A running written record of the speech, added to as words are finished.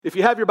If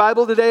you have your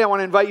Bible today, I want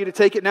to invite you to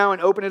take it now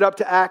and open it up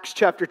to Acts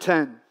chapter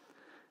 10.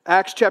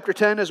 Acts chapter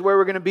 10 is where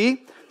we're going to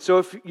be. So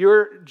if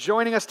you're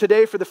joining us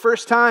today for the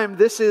first time,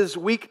 this is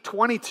week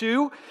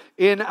 22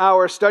 in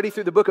our study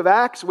through the book of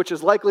Acts, which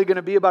is likely going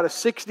to be about a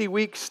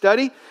 60-week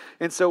study.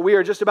 And so we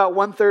are just about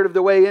one-third of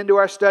the way into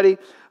our study.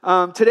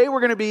 Today we're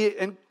going to be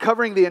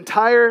covering the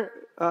entire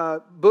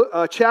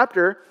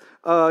chapter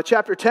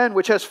 10,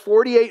 which has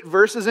 48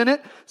 verses in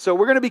it. So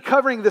we're going to be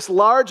covering this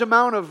large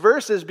amount of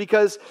verses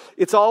because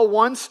it's all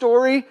one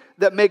story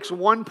that makes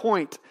one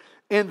point.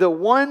 And the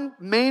one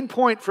main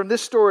point from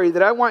this story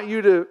that I want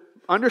you to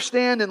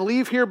understand and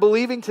leave here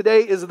believing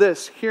today is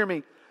this. Hear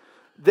me.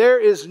 There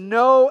is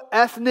no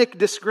ethnic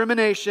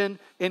discrimination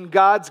in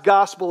God's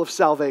gospel of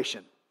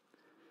salvation.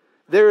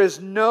 There is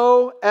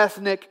no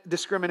ethnic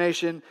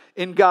discrimination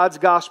in God's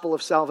gospel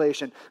of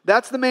salvation.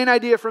 That's the main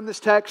idea from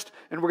this text,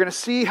 and we're going to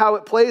see how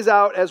it plays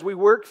out as we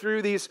work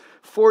through these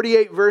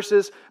 48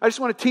 verses. I just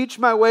want to teach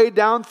my way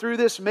down through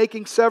this,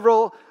 making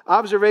several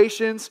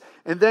observations,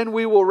 and then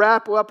we will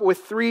wrap up with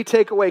 3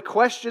 takeaway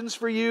questions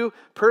for you,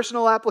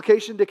 personal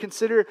application to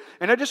consider.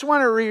 And I just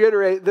want to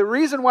reiterate, the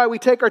reason why we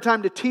take our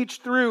time to teach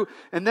through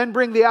and then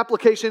bring the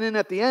application in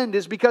at the end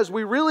is because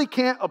we really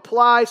can't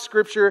apply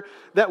Scripture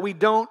that we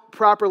don't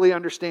properly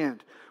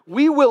understand.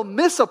 We will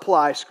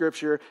misapply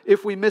Scripture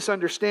if we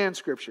misunderstand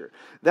Scripture.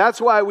 That's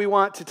why we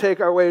want to take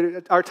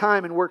our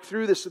time and work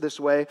through this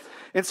way.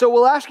 And so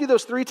we'll ask you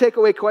those 3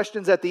 takeaway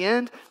questions at the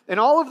end.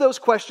 And all of those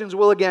questions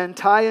will again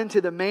tie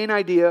into the main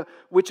idea,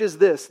 which is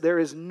this: there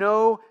is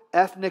no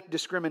ethnic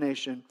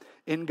discrimination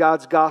in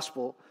God's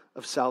gospel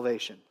of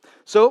salvation.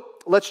 So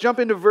let's jump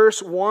into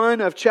verse 1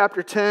 of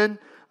chapter 10.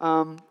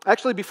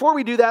 Actually, before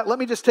we do that, let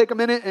me just take a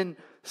minute and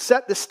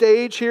set the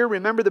stage here.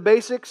 Remember the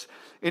basics.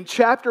 In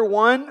chapter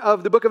 1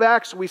 of the book of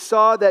Acts, we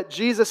saw that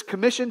Jesus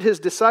commissioned his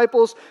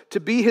disciples to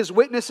be his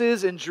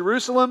witnesses in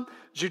Jerusalem,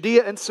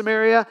 Judea, and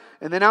Samaria,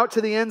 and then out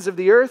to the ends of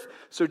the earth.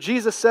 So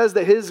Jesus says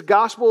that his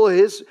gospel,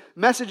 his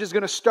message is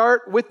going to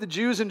start with the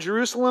Jews in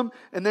Jerusalem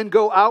and then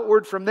go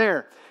outward from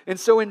there. And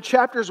so in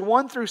chapters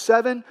 1 through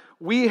 7,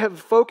 we have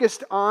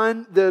focused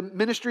on the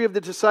ministry of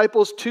the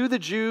disciples to the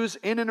Jews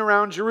in and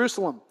around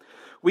Jerusalem.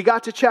 We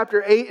got to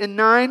chapter 8 and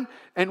 9,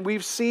 and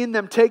we've seen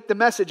them take the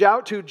message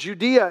out to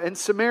Judea and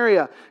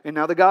Samaria, and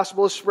now the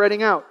gospel is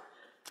spreading out.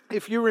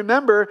 If you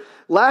remember,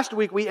 last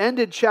week we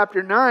ended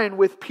chapter 9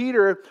 with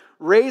Peter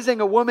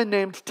raising a woman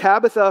named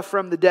Tabitha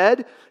from the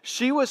dead.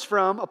 She was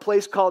from a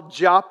place called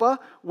Joppa,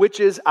 which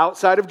is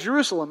outside of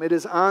Jerusalem. It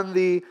is on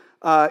the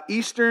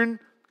eastern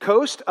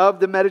coast of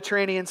the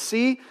Mediterranean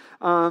Sea.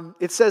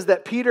 It says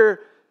that Peter,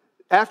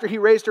 after he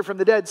raised her from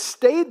the dead,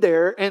 stayed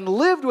there and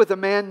lived with a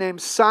man named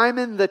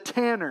Simon the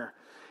Tanner.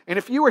 And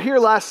if you were here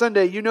last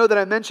Sunday, you know that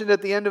I mentioned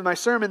at the end of my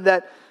sermon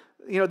that,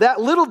 that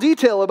little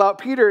detail about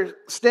Peter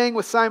staying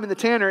with Simon the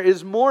Tanner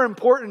is more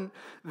important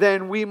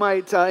than we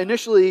might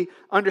initially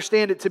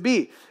understand it to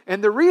be.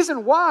 And the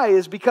reason why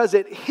is because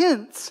it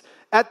hints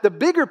at the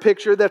bigger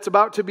picture that's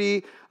about to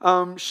be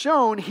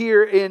shown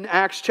here in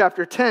Acts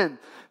chapter 10.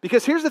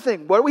 Because here's the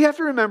thing, what we have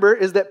to remember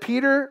is that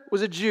Peter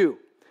was a Jew.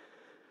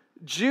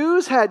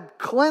 Jews had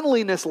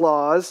cleanliness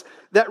laws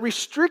that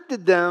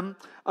restricted them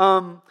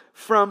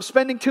from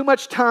spending too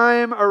much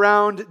time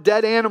around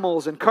dead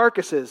animals and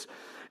carcasses.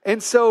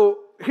 And so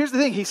here's the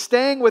thing. He's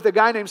staying with a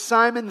guy named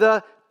Simon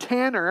the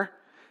Tanner.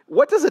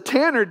 What does a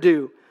tanner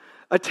do?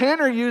 A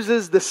tanner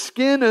uses the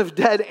skin of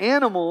dead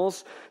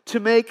animals to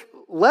make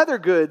leather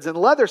goods and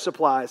leather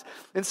supplies.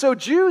 And so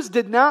Jews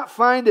did not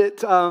find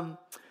it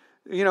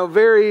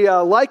very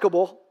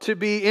likable to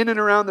be in and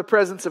around the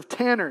presence of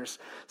tanners.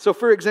 So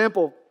for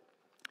example,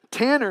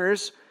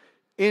 tanners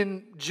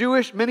in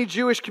many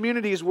Jewish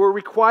communities were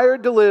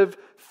required to live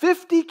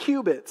 50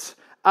 cubits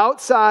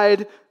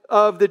outside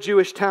of the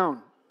Jewish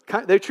town.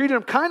 They treated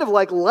them kind of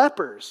like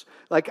lepers,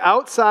 like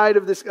outside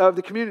of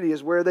the community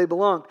is where they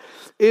belonged.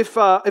 If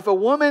a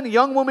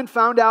young woman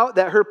found out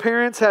that her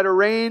parents had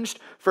arranged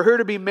for her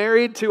to be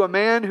married to a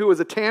man who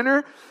was a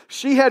tanner,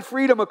 she had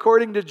freedom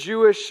according to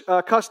Jewish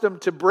custom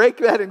to break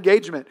that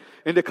engagement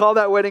and to call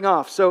that wedding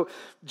off. So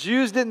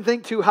Jews didn't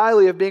think too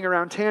highly of being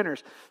around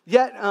tanners.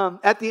 Yet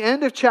at the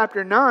end of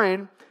chapter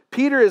 9,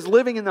 Peter is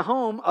living in the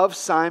home of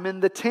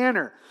Simon the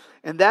Tanner.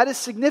 And that is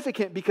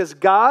significant because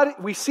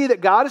we see that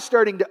God is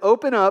starting to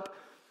open up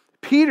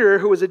Peter,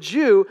 who was a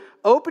Jew,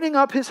 opening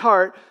up his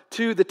heart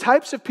to the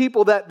types of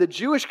people that the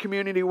Jewish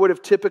community would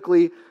have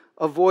typically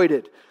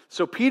avoided.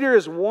 So Peter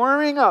is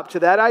warming up to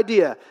that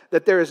idea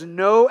that there is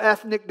no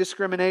ethnic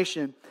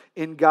discrimination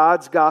in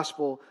God's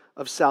gospel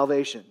of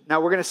salvation.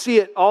 Now we're going to see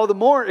it all the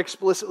more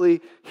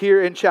explicitly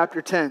here in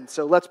chapter 10.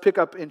 So let's pick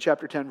up in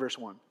chapter 10, verse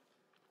 1.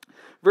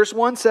 Verse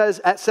 1 says,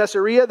 at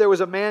Caesarea there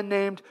was a man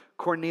named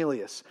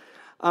Cornelius.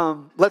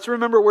 Let's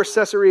remember where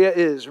Caesarea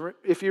is.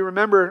 If you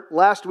remember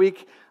last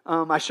week,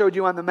 I showed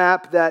you on the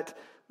map that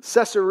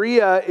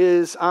Caesarea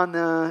is on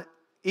the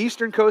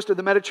eastern coast of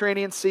the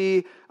Mediterranean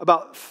Sea,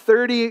 about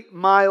 30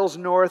 miles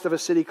north of a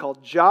city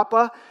called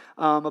Joppa,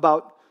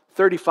 about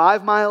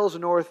 35 miles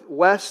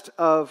northwest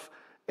of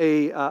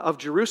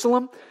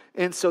Jerusalem.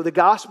 And so the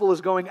gospel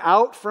is going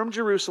out from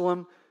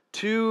Jerusalem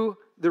to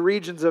the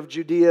regions of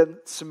Judea and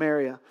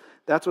Samaria.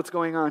 That's what's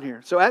going on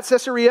here. So at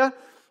Caesarea,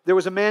 there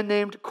was a man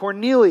named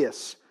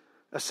Cornelius,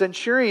 a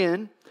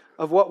centurion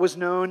of what was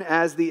known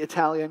as the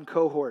Italian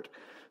cohort.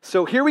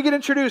 So here we get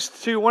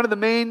introduced to one of the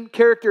main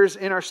characters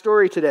in our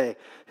story today.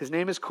 His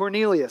name is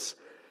Cornelius.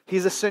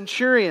 He's a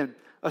centurion.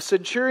 A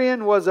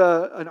centurion was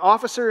an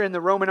officer in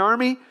the Roman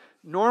army,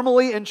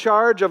 normally in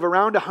charge of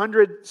around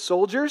 100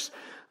 soldiers.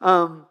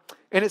 And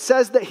it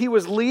says that he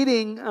was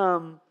leading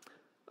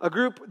a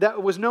group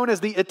that was known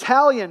as the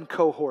Italian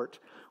cohort,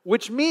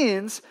 which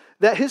means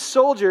that his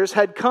soldiers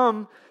had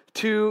come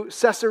to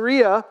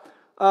Caesarea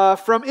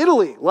from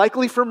Italy,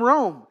 likely from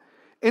Rome.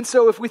 And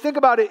so if we think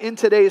about it in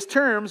today's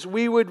terms,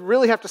 we would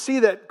really have to see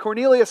that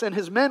Cornelius and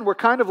his men were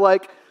kind of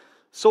like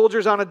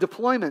soldiers on a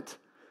deployment,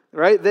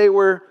 right? They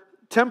were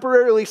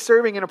temporarily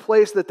serving in a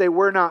place that they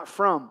were not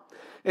from.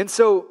 And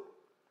so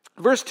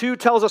verse 2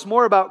 tells us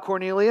more about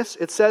Cornelius.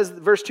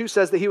 Verse 2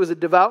 says that he was a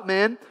devout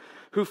man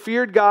who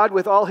feared God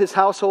with all his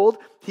household.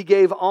 He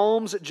gave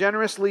alms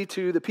generously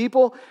to the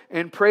people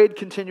and prayed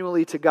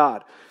continually to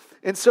God.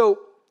 And so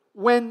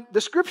when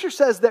the scripture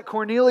says that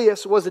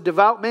Cornelius was a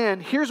devout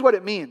man, here's what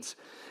it means.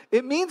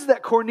 It means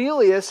that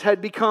Cornelius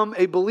had become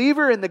a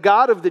believer in the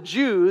God of the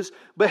Jews,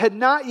 but had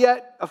not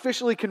yet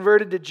officially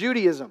converted to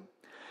Judaism.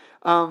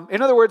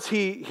 In other words,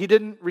 he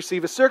didn't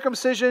receive a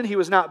circumcision. He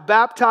was not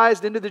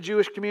baptized into the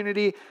Jewish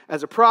community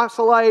as a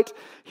proselyte.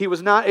 He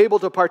was not able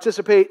to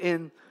participate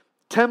in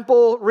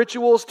temple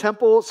rituals,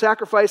 temple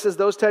sacrifices,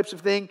 those types of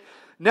things.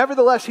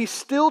 Nevertheless, he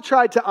still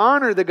tried to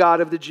honor the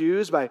God of the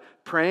Jews by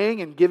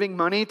praying and giving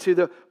money to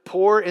the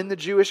poor in the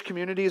Jewish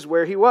communities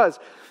where he was.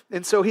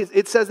 And so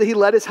it says that he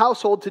led his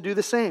household to do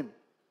the same.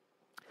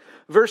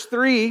 Verse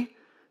 3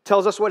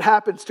 tells us what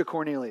happens to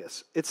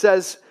Cornelius. It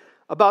says,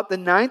 about the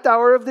 9th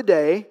hour of the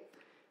day,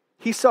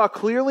 he saw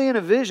clearly in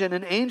a vision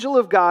an angel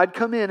of God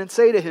come in and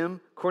say to him,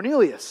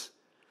 Cornelius.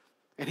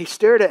 And he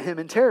stared at him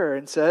in terror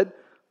and said,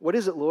 what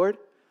is it, Lord?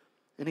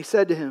 And he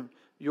said to him,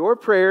 your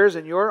prayers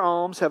and your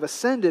alms have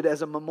ascended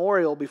as a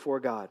memorial before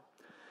God.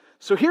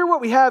 So here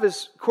what we have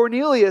is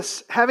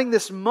Cornelius having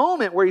this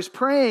moment where he's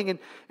praying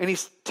and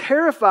he's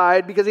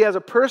terrified because he has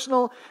a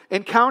personal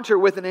encounter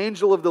with an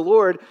angel of the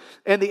Lord.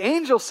 And the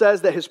angel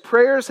says that his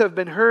prayers have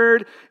been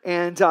heard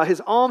and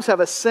his alms have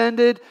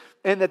ascended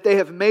and that they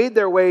have made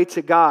their way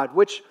to God,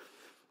 which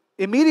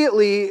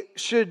immediately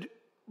should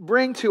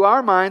bring to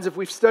our minds, if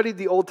we've studied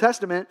the Old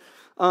Testament,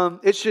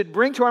 it should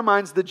bring to our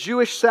minds the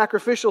Jewish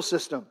sacrificial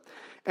system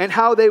and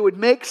how they would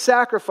make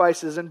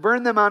sacrifices and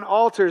burn them on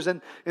altars.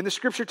 And the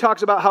scripture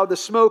talks about how the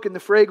smoke and the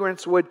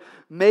fragrance would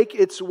make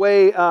its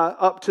way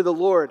up to the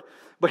Lord.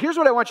 But here's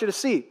what I want you to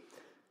see.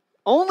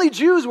 Only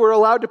Jews were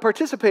allowed to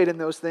participate in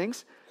those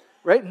things,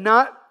 right?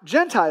 Not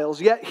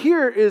Gentiles. Yet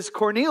here is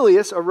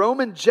Cornelius, a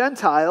Roman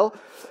Gentile,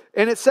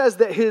 and it says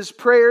that his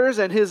prayers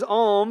and his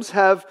alms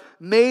have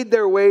made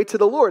their way to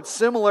the Lord,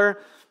 similar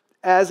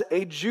as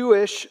a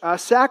Jewish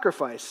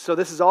sacrifice. So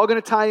this is all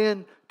going to tie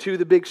in to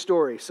the big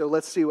story. So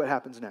let's see what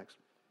happens next.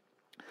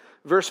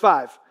 Verse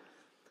 5.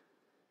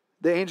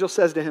 The angel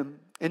says to him,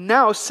 and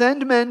now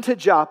send men to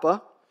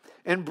Joppa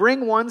and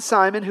bring one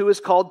Simon who is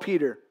called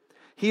Peter.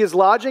 He is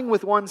lodging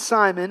with one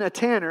Simon, a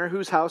tanner,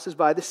 whose house is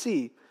by the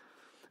sea.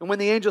 And when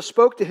the angel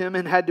spoke to him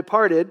and had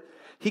departed,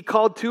 he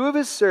called two of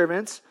his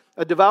servants,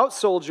 a devout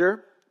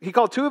soldier. He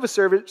called two of his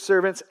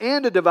servants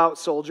and a devout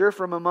soldier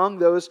from among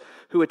those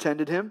who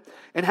attended him.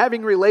 And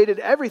having related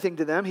everything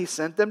to them, he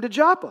sent them to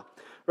Joppa.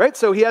 Right?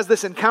 So he has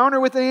this encounter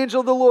with the angel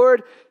of the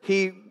Lord.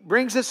 He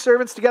brings his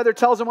servants together,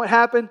 tells them what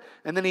happened,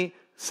 and then he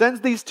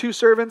sends these two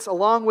servants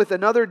along with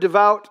another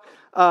devout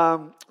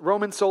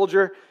Roman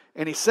soldier,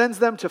 and he sends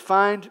them to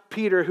find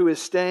Peter, who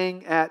is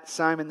staying at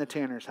Simon the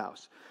tanner's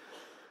house.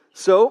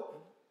 So,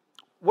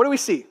 what do we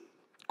see?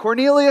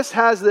 Cornelius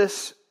has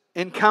this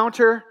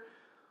encounter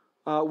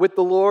with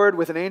the Lord,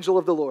 with an angel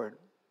of the Lord.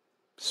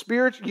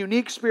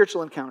 Unique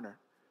spiritual encounter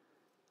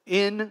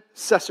in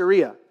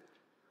Caesarea.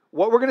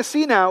 What we're going to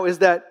see now is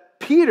that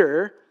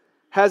Peter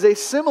has a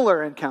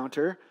similar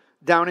encounter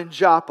down in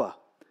Joppa.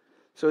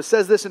 So it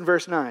says this in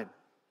verse 9.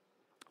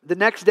 The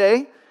next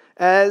day,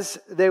 as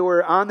they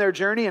were on their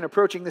journey and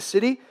approaching the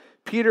city,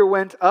 Peter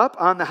went up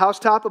on the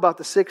housetop about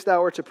the 6th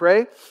hour to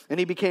pray, and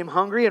he became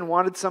hungry and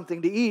wanted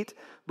something to eat.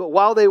 But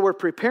while they were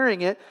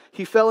preparing it,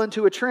 he fell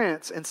into a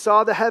trance and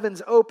saw the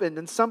heavens opened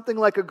and something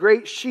like a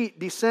great sheet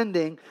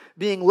descending,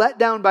 being let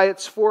down by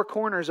its four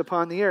corners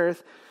upon the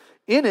earth.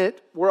 In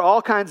it were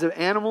all kinds of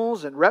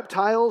animals and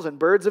reptiles and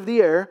birds of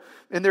the air.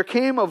 And there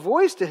came a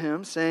voice to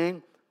him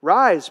saying,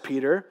 rise,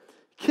 Peter,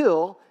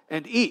 kill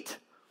and eat.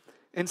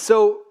 And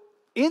so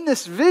in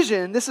this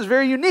vision, this is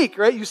very unique,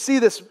 right? You see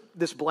this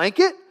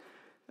blanket,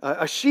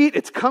 a sheet,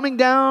 it's coming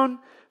down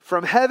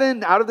from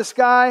heaven out of the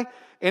sky,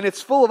 and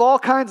it's full of all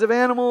kinds of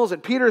animals,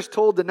 and Peter's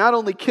told to not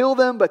only kill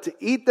them, but to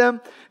eat them.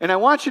 And I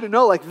want you to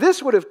know, like,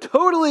 this would have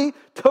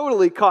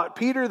totally caught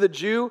Peter the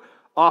Jew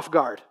off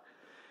guard.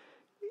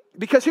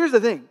 Because here's the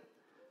thing.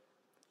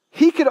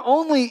 he could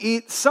only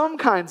eat some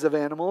kinds of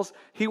animals.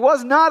 He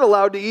was not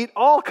allowed to eat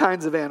all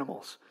kinds of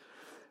animals.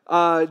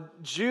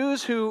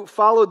 Jews who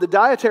followed the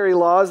dietary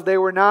laws, they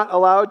were not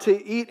allowed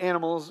to eat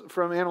animals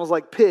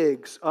like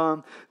pigs.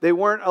 They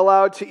weren't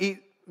allowed to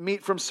eat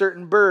meat from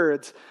certain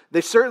birds. They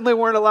certainly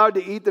weren't allowed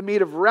to eat the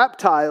meat of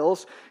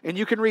reptiles. And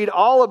you can read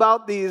all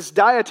about these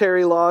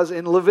dietary laws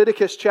in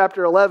Leviticus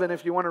chapter 11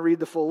 if you want to read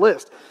the full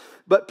list.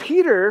 But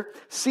Peter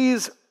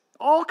sees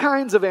all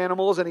kinds of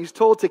animals and he's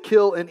told to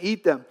kill and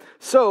eat them.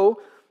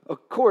 So,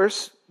 of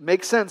course,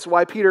 makes sense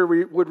why Peter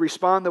would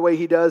respond the way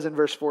he does in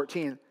verse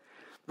 14.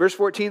 Verse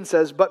 14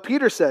 says, "But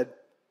Peter said,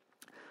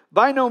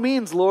 'By no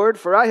means, Lord,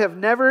 for I have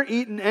never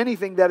eaten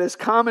anything that is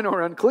common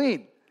or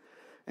unclean.'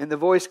 And the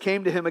voice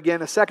came to him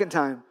again a second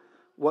time,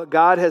 'What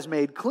God has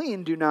made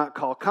clean, do not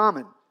call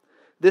common.'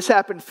 This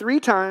happened 3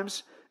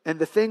 times, and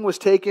the thing was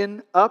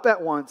taken up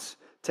at once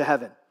to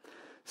heaven."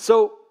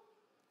 So,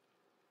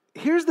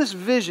 here's this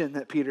vision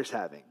that Peter's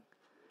having.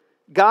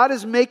 God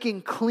is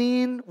making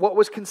clean what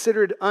was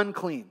considered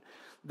unclean.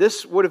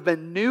 This would have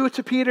been new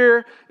to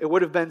Peter. It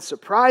would have been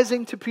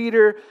surprising to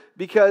Peter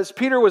because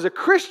Peter was a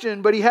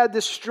Christian, but he had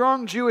this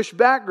strong Jewish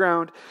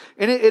background,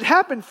 and it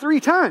happened 3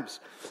 times.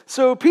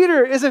 So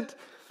Peter isn't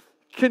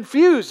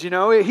confused,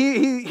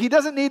 He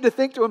doesn't need to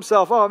think to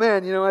himself, "Oh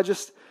man, I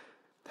just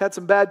had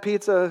some bad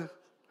pizza,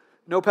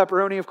 no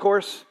pepperoni, of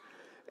course,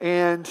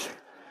 and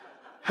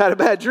had a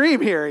bad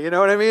dream here." You know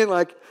what I mean?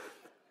 Like,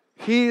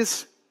 he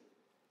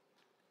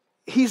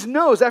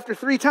knows after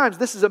 3 times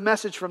this is a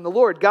message from the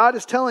Lord. God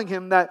is telling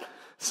him that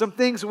some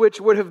things which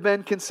would have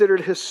been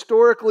considered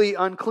historically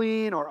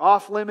unclean or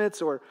off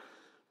limits or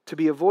to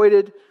be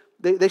avoided,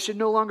 they should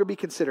no longer be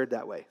considered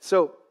that way.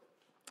 So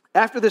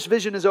after this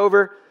vision is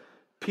over,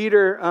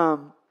 Peter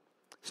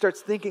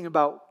starts thinking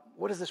about,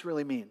 what does this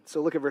really mean?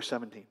 So look at verse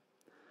 17.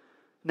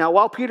 "Now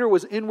while Peter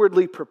was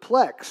inwardly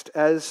perplexed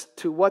as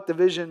to what the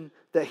vision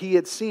that he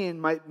had seen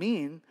might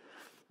mean,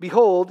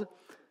 behold,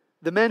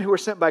 the men who were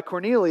sent by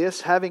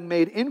Cornelius, having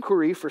made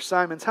inquiry for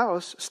Simon's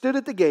house, stood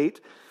at the gate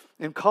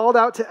and called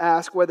out to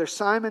ask whether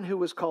Simon, who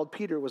was called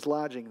Peter, was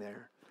lodging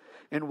there.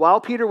 And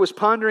while Peter was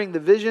pondering the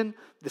vision,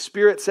 the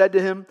Spirit said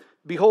to him,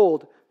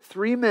 'Behold,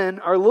 3 men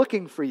are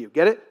looking for you.'"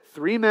 Get it?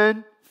 3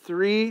 men,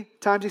 3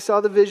 times he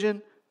saw the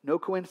vision. No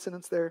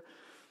coincidence there.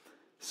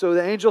 So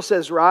the angel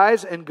says,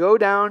 "Rise and go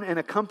down and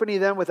accompany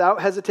them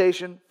without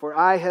hesitation, for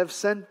I have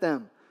sent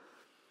them."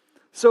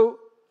 So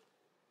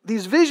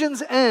these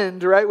visions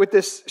end, right, with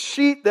this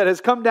sheet that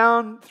has come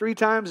down 3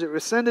 times. It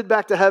ascended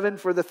back to heaven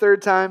for the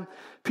 3rd time.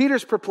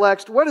 Peter's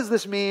perplexed. What does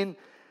this mean?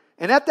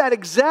 And at that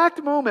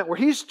exact moment where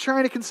he's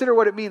trying to consider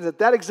what it means, at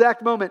that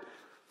exact moment,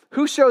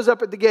 who shows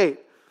up at the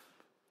gate?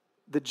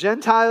 The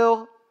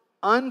Gentile,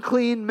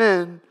 unclean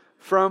men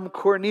from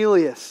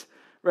Cornelius,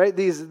 right?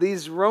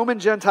 These Roman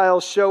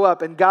Gentiles show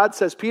up, and God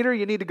says, "Peter,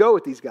 you need to go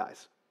with these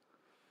guys."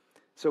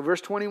 So verse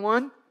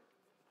 21,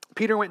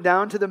 Peter went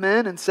down to the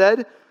men and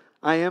said,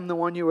 "I am the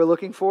one you were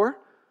looking for.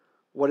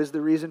 What is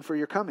the reason for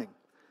your coming?"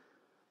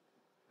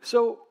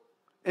 So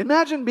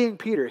imagine being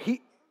Peter.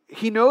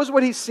 He knows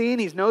what he's seen.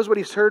 He knows what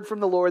he's heard from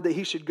the Lord, that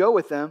he should go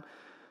with them.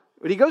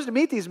 But he goes to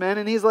meet these men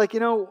and he's like,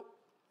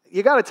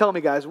 you got to tell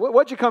me, guys,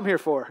 what'd you come here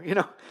for?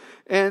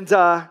 And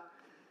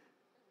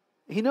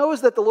he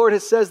knows that the Lord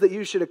has says that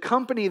you should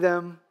accompany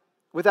them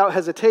without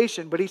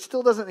hesitation, but he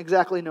still doesn't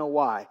exactly know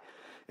why.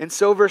 And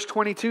so verse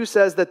 22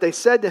 says that they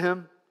said to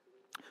him,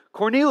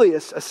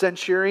 "Cornelius, a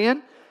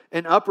centurion,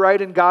 an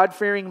upright and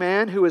God-fearing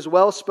man who is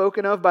well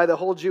spoken of by the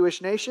whole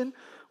Jewish nation,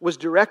 was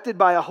directed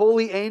by a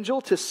holy angel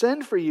to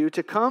send for you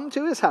to come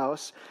to his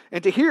house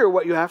and to hear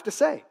what you have to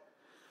say."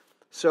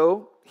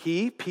 So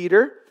he,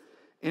 Peter,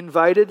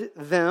 invited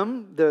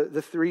them,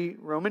 the 3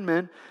 Roman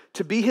men,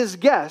 to be his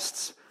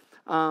guests.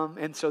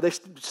 And so they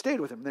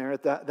stayed with him there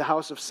at the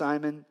house of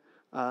Simon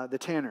the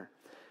tanner.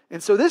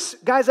 And so this,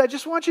 guys, I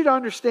just want you to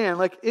understand,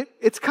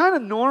 it's kind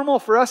of normal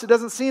for us. It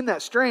doesn't seem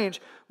that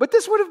strange, but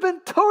this would have been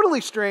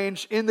totally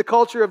strange in the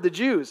culture of the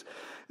Jews.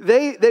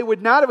 They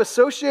would not have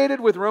associated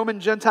with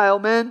Roman Gentile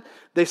men.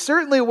 They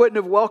certainly wouldn't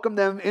have welcomed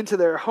them into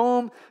their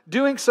home.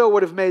 Doing so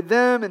would have made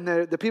them and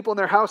the people in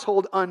their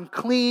household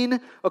unclean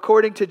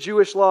according to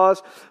Jewish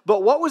laws.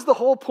 But what was the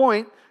whole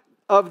point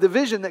of the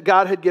vision that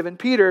God had given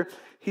Peter?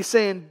 He's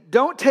saying,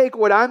 don't take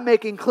what I'm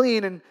making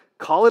clean and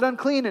call it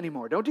unclean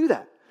anymore. Don't do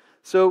that.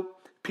 So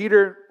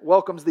Peter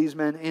welcomes these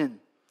men in.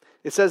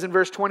 It says in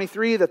verse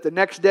 23 that the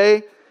next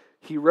day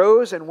he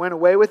rose and went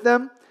away with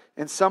them,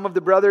 and some of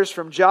the brothers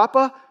from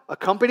Joppa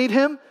accompanied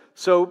him.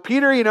 So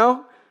Peter,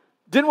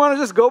 didn't want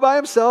to just go by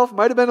himself.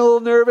 Might have been a little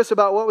nervous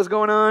about what was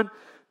going on.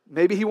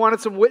 Maybe he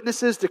wanted some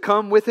witnesses to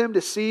come with him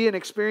to see and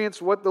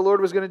experience what the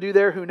Lord was going to do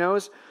there. Who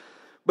knows?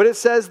 But it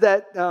says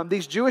that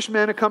these Jewish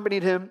men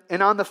accompanied him,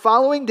 and on the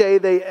following day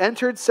they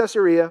entered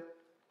Caesarea.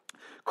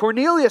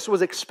 Cornelius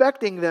was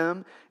expecting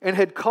them and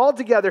had called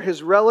together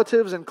his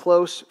relatives and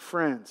close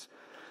friends.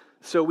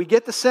 So we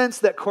get the sense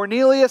that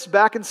Cornelius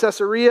back in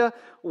Caesarea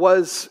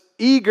was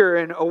eager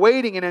and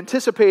awaiting and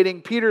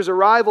anticipating Peter's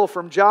arrival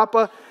from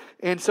Joppa.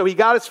 And so he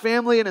got his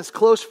family and his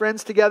close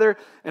friends together.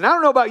 And I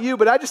don't know about you,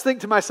 but I just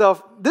think to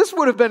myself, this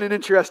would have been an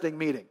interesting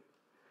meeting.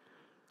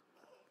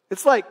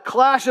 It's like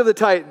Clash of the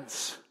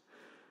Titans.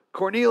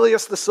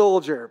 Cornelius the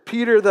soldier,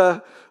 Peter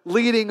the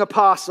leading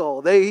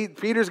apostle.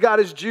 Peter's got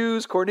his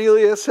Jews,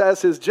 Cornelius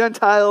has his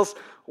Gentiles.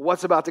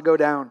 What's about to go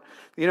down?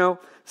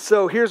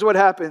 So here's what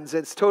happens.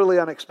 It's totally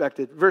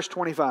unexpected. Verse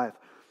 25.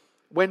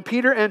 When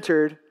Peter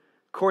entered,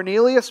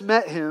 Cornelius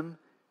met him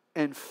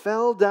and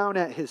fell down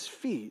at his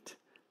feet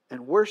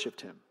and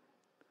worshiped him.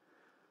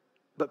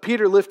 But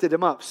Peter lifted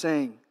him up,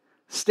 saying,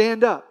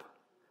 "Stand up,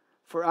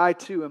 for I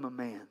too am a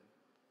man."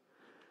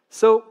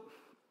 So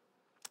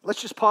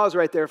let's just pause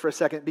right there for a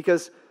second,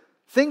 because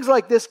things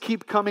like this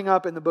keep coming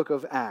up in the book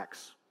of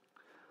Acts.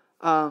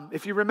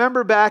 If you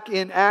remember back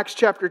in Acts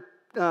chapter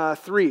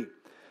 3,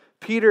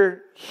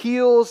 Peter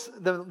heals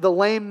the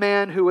lame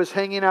man who was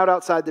hanging out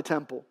outside the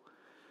temple.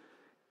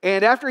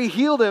 And after he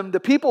healed him, the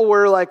people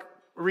were like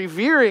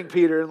revering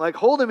Peter and like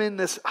hold him in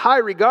this high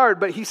regard.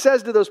 But he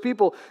says to those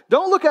people,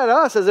 don't look at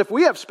us as if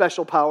we have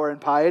special power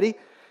and piety.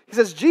 He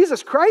says,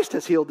 Jesus Christ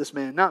has healed this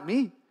man, not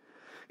me.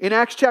 In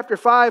Acts chapter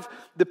 5,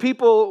 the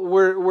people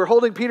were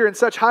holding Peter in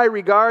such high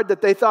regard that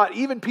they thought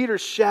even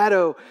Peter's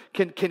shadow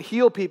can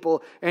heal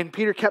people, and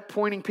Peter kept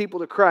pointing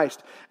people to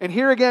Christ. And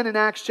here again in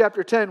Acts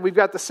chapter 10, we've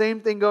got the same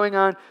thing going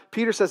on.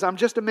 Peter says, I'm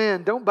just a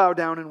man, don't bow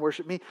down and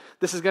worship me.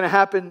 This is going to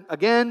happen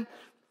again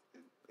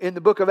in the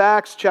book of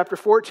Acts, chapter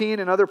 14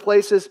 and other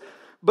places.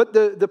 But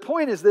the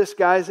point is this,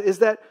 guys, is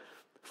that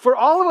for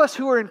all of us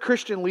who are in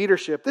Christian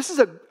leadership, this is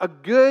a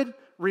good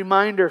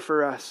reminder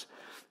for us.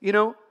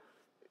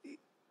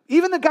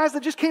 Even the guys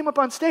that just came up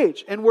on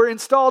stage and were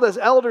installed as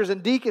elders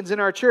and deacons in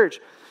our church,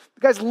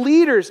 guys,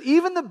 leaders,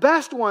 even the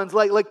best ones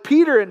like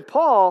Peter and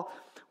Paul,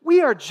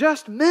 we are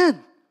just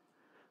men,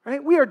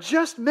 right? We are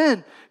just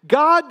men.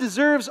 God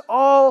deserves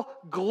all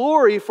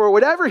glory for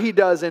whatever He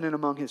does in and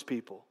among His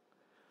people.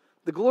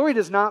 The glory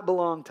does not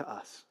belong to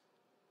us.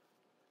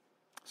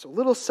 So a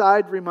little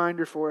side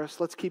reminder for us.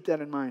 Let's keep that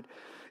in mind.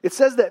 It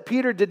says that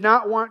Peter did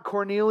not want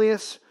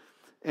Cornelius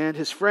and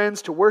his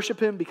friends to worship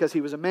him because he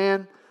was a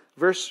man.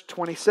 Verse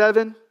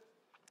 27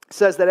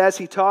 says that as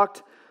he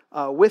talked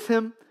with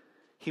him,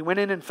 he went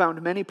in and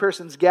found many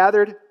persons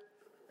gathered,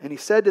 and he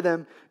said to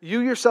them, "You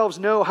yourselves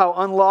know how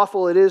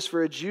unlawful it is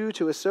for a Jew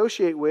to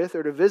associate with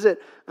or to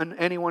visit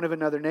anyone of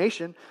another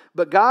nation,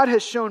 but God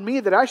has shown me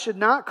that I should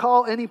not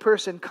call any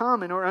person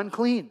common or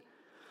unclean.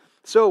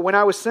 So when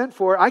I was sent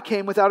for, I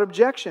came without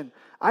objection.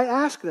 I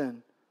asked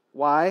then,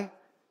 why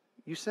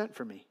you sent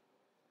for me?"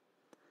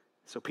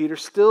 So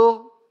Peter's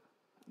still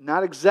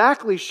not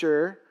exactly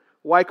sure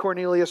why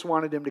Cornelius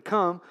wanted him to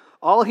come.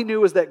 All he knew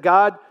was that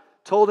God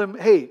told him,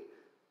 hey,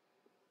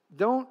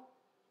 don't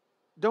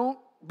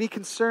be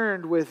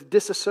concerned with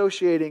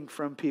disassociating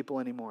from people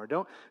anymore.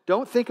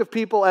 Don't think of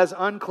people as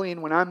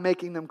unclean when I'm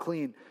making them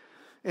clean.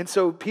 And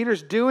so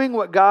Peter's doing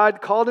what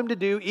God called him to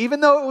do,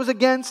 even though it was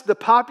against the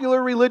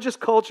popular religious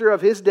culture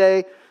of his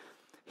day.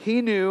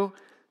 He knew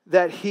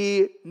that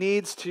he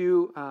needs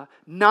to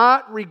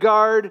not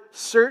regard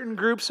certain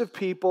groups of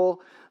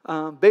people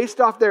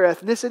based off their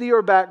ethnicity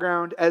or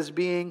background as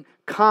being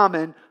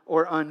common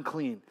or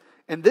unclean.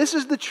 And this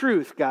is the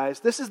truth,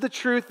 guys. This is the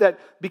truth that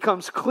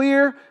becomes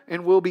clear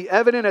and will be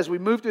evident as we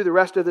move through the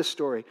rest of this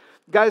story.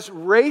 Guys,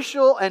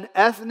 racial and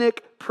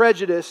ethnic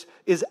prejudice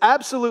is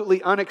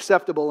absolutely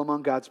unacceptable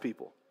among God's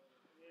people.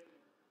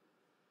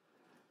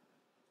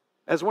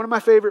 As one of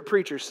my favorite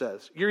preachers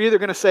says, you're either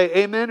going to say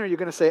amen or you're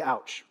going to say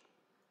ouch.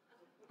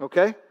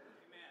 Okay?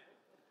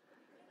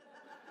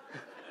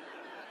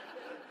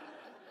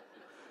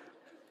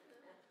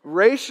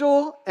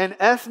 Racial and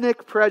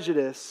ethnic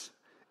prejudice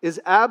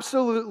is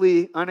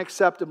absolutely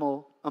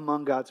unacceptable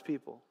among God's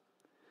people.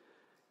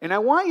 And I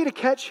want you to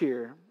catch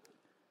here,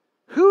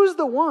 who's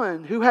the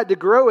one who had to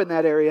grow in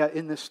that area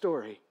in this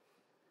story?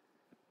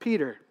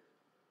 Peter.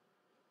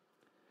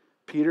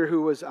 Peter,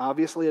 who was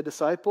obviously a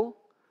disciple,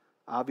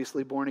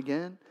 obviously born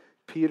again.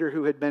 Peter,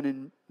 who had been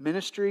in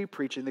ministry,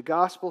 preaching the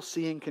gospel,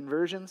 seeing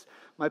conversions.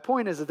 My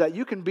point is that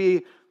you can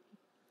be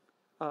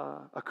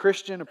a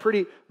Christian, a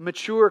pretty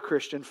mature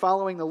Christian,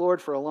 following the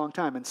Lord for a long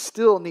time and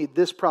still need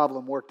this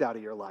problem worked out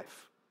of your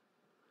life.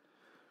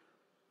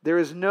 There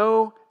is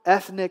no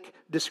ethnic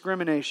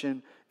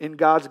discrimination in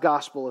God's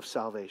gospel of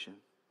salvation.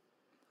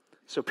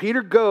 So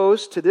Peter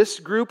goes to this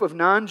group of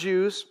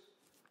non-Jews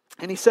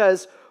and he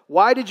says,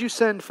 "Why did you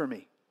send for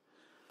me?"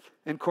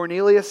 And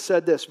Cornelius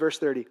said this, verse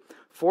 30,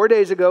 4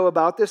 days ago,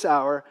 about this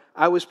hour,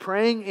 I was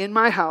praying in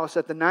my house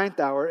at the 9th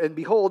hour, and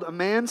behold, a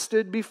man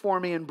stood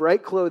before me in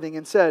bright clothing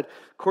and said,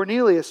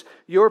 Cornelius,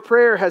 your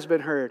prayer has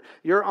been heard.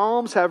 Your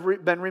alms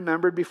have been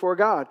remembered before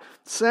God.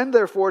 Send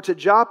therefore to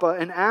Joppa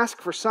and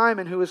ask for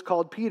Simon, who is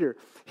called Peter.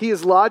 He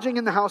is lodging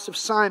in the house of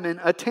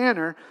Simon, a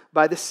tanner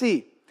by the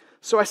sea.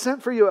 So I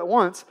sent for you at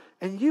once,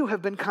 and you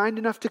have been kind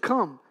enough to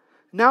come.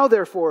 Now,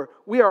 therefore,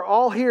 we are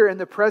all here in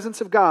the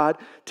presence of God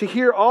to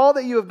hear all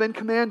that you have been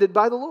commanded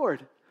by the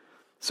Lord.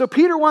 So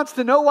Peter wants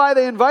to know why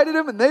they invited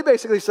him, and they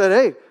basically said,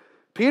 hey,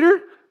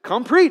 Peter,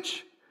 come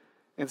preach.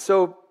 And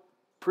so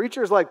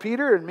preachers like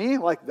Peter and me,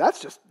 like that's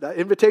just the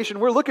invitation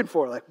we're looking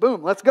for. Like,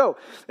 boom, let's go.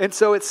 And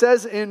so it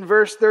says in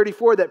verse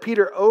 34 that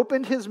Peter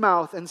opened his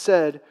mouth and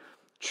said,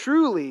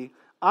 "Truly,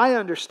 I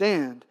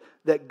understand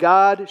that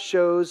God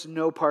shows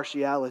no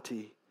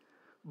partiality,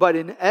 but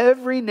in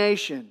every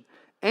nation,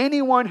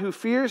 anyone who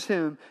fears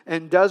him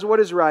and does what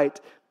is right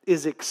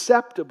is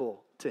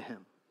acceptable to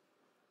him."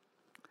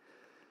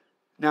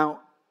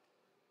 Now,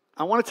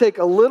 I want to take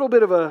a little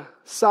bit of a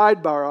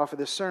sidebar off of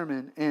this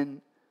sermon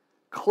and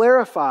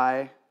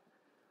clarify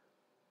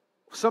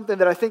something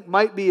that I think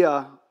might be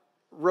a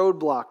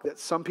roadblock that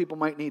some people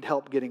might need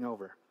help getting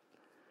over.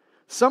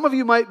 Some of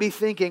you might be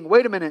thinking,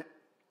 wait a minute,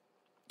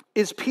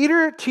 is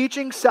Peter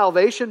teaching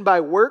salvation by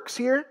works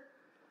here?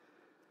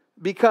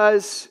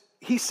 Because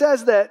he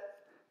says that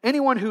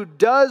anyone who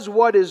does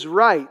what is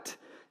right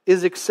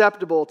is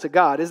acceptable to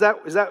God. Is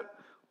that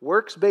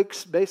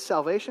works-based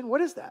salvation?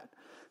 What is that?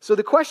 So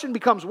the question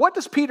becomes, what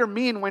does Peter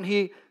mean when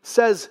he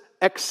says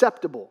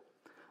acceptable?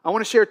 I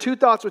want to share two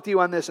thoughts with you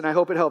on this, and I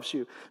hope it helps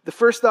you. The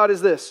first thought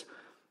is this.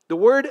 The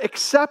word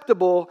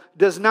acceptable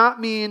does not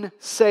mean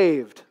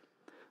saved.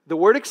 The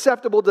word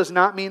acceptable does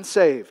not mean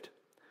saved.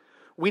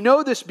 We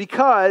know this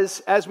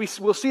because, as we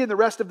will see in the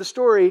rest of the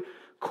story,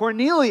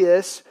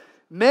 Cornelius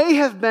may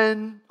have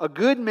been a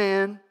good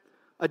man,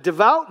 a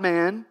devout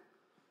man,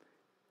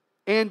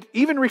 and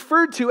even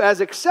referred to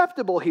as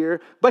acceptable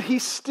here, but he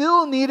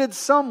still needed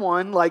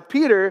someone like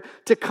Peter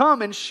to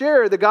come and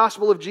share the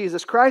gospel of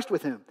Jesus Christ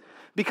with him.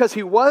 Because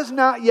he was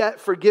not yet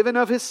forgiven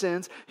of his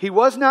sins. He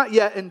was not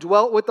yet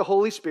indwelt with the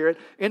Holy Spirit.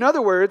 In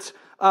other words,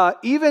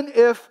 even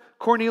if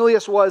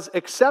Cornelius was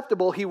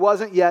acceptable, he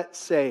wasn't yet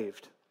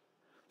saved.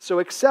 So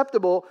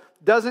acceptable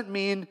doesn't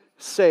mean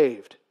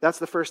saved. That's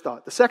the first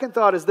thought. The second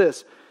thought is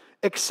this.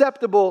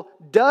 Acceptable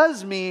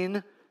does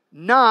mean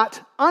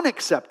not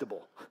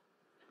unacceptable.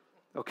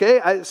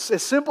 Okay? As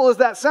simple as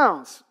that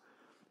sounds.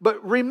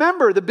 But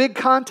remember the big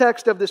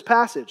context of this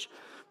passage.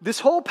 This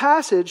whole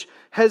passage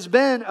has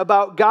been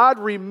about God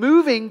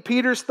removing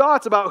Peter's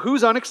thoughts about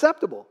who's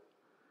unacceptable.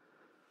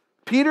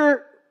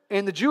 Peter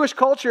and the Jewish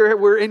culture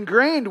were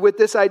ingrained with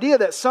this idea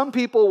that some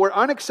people were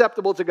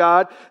unacceptable to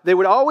God. They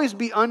would always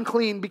be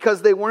unclean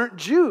because they weren't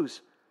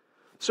Jews.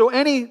 So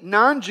any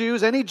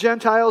non-Jews, any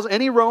Gentiles,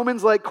 any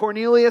Romans like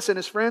Cornelius and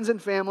his friends and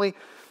family,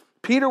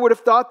 Peter would have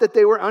thought that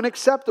they were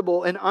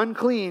unacceptable and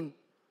unclean.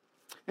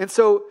 And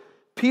so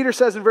Peter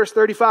says in verse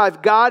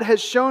 35, God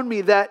has shown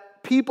me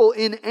that people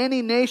in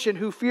any nation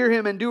who fear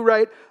him and do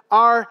right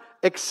are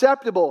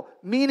acceptable,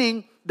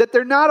 meaning that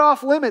they're not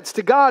off limits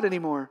to God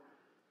anymore.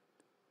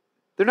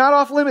 They're not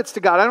off limits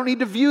to God. I don't need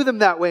to view them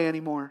that way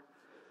anymore.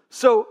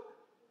 So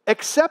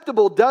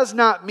acceptable does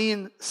not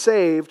mean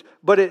saved,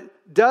 but it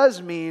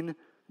does mean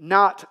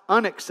not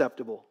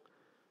unacceptable.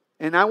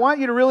 And I want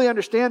you to really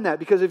understand that,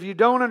 because if you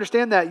don't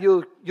understand that,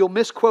 you'll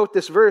misquote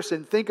this verse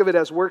and think of it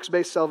as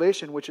works-based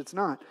salvation, which it's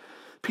not.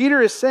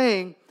 Peter is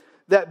saying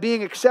that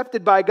being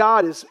accepted by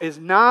God is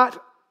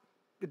not,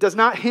 it does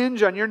not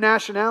hinge on your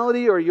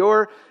nationality or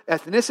your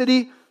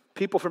ethnicity.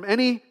 People from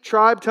any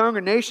tribe, tongue,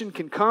 or nation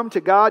can come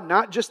to God,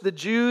 not just the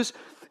Jews.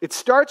 It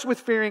starts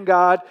with fearing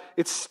God.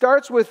 It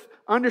starts with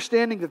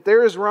understanding that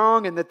there is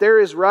wrong and that there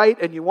is right,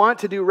 and you want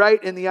to do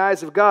right in the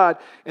eyes of God.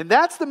 And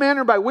that's the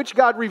manner by which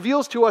God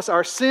reveals to us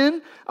our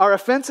sin, our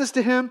offenses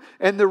to him,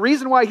 and the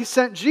reason why he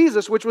sent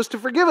Jesus, which was to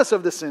forgive us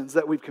of the sins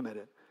that we've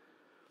committed.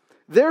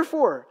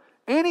 Therefore,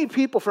 any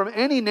people from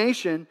any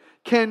nation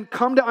can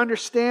come to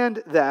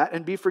understand that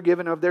and be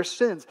forgiven of their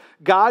sins.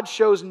 God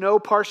shows no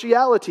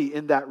partiality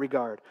in that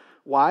regard.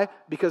 Why?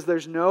 Because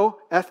there's no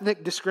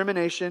ethnic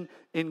discrimination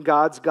in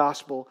God's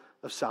gospel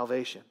of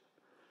salvation.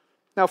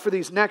 Now, for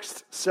these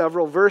next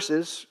several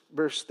verses,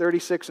 verse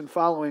 36 and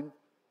following,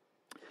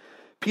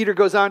 Peter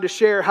goes on to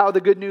share how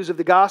the good news of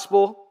the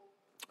gospel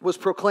was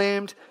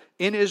proclaimed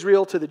in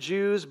Israel to the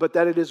Jews, but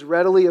that it is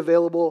readily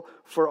available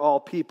for all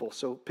people.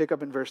 So pick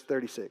up in verse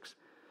 36.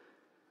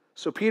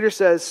 So Peter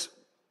says,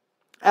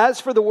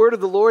 as for the word of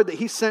the Lord that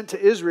he sent to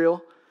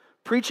Israel,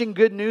 preaching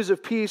good news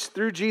of peace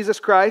through Jesus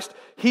Christ,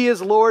 he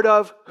is Lord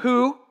of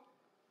who?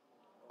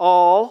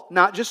 All,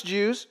 not just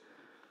Jews.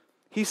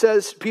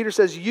 Peter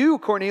says, you,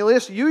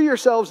 Cornelius, you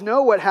yourselves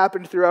know what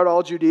happened throughout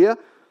all Judea,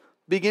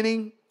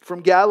 beginning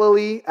from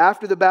Galilee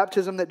after the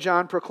baptism that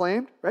John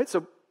proclaimed, right?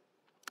 So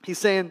he's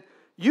saying,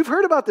 you've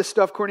heard about this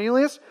stuff,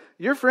 Cornelius.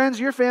 Your friends,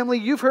 your family,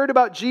 you've heard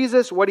about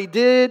Jesus, what he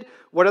did,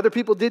 what other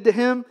people did to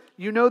him.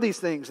 You know these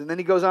things. And then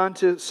he goes on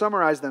to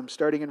summarize them,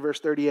 starting in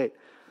verse 38.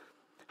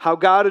 How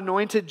God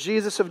anointed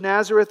Jesus of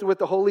Nazareth with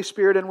the Holy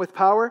Spirit and with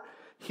power.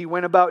 He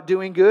went about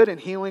doing good and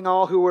healing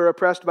all who were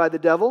oppressed by the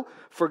devil,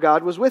 for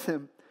God was with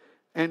him.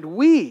 And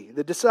we,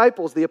 the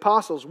disciples, the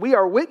apostles, we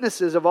are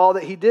witnesses of all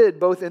that he did,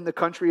 both in the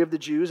country of the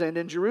Jews and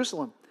in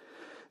Jerusalem.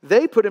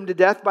 They put him to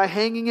death by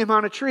hanging him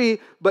on a tree,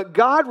 but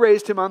God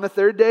raised him on the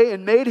third day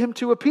and made him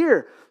to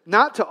appear,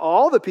 not to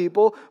all the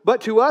people,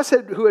 but to us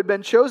who had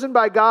been chosen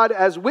by God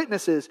as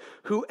witnesses,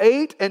 who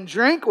ate and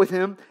drank with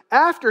him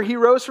after he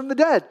rose from the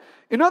dead.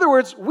 In other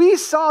words, we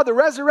saw the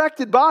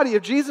resurrected body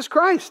of Jesus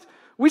Christ.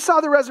 We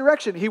saw the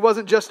resurrection. He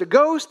wasn't just a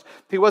ghost.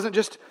 He wasn't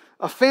just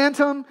a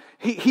phantom.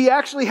 He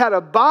actually had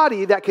a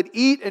body that could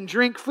eat and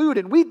drink food.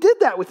 And we did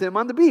that with him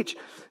on the beach.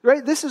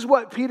 Right? This is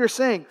what Peter's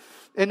saying.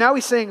 And now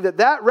he's saying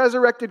that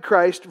resurrected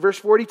Christ, verse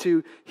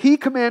 42, he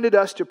commanded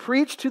us to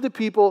preach to the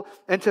people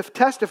and to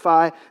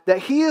testify that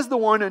he is the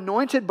one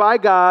anointed by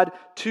God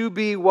to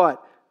be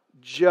what?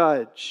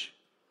 Judge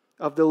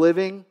of the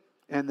living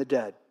and the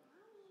dead.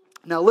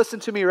 Now listen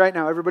to me right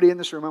now, everybody in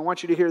this room. I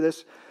want you to hear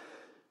this.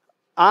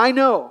 I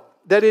know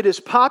that it is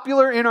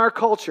popular in our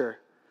culture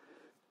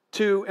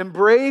to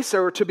embrace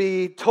or to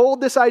be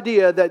told this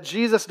idea that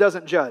Jesus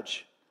doesn't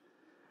judge.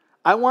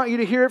 I want you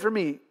to hear it from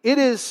me. It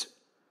is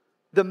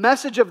the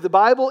message of the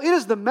Bible. It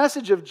is the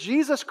message of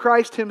Jesus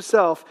Christ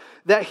himself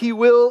that he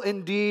will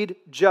indeed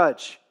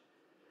judge.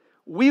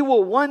 We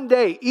will one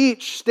day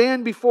each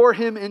stand before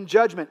him in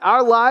judgment.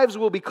 Our lives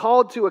will be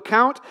called to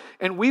account,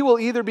 and we will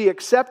either be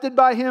accepted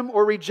by him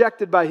or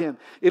rejected by him.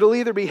 It'll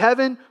either be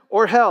heaven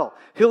or hell.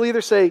 He'll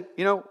either say,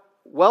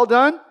 well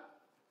done,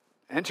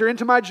 enter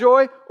into my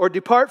joy, or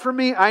depart from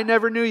me, I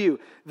never knew you.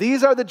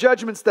 These are the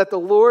judgments that the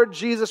Lord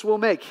Jesus will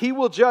make. He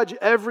will judge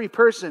every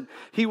person.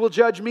 He will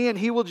judge me, and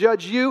he will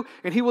judge you,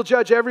 and he will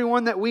judge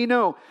everyone that we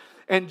know.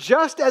 And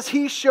just as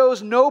he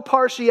shows no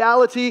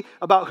partiality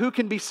about who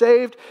can be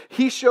saved,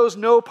 he shows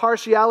no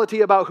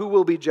partiality about who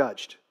will be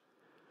judged.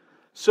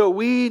 So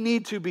we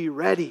need to be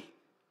ready.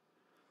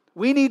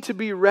 We need to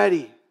be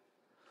ready.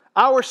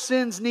 Our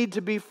sins need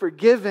to be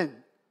forgiven.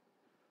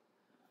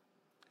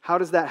 How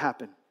does that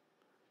happen?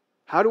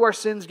 How do our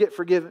sins get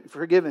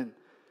forgiven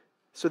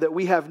so that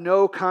we have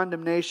no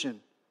condemnation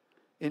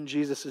in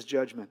Jesus'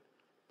 judgment?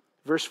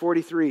 Verse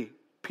 43,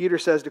 Peter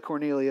says to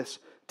Cornelius,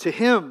 to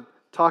him,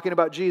 talking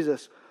about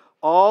Jesus,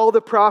 all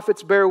the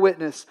prophets bear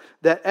witness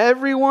that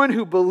everyone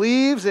who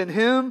believes in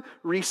him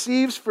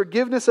receives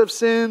forgiveness of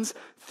sins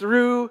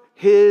through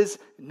his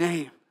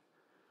name.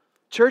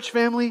 Church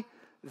family,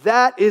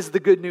 that is the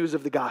good news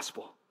of the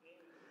gospel.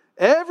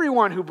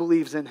 Everyone who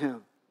believes in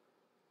him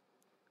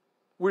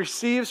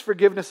receives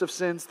forgiveness of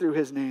sins through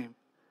his name.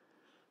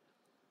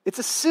 It's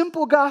a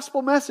simple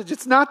gospel message.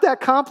 It's not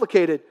that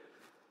complicated.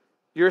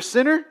 You're a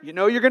sinner. You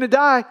know you're going to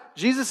die.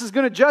 Jesus is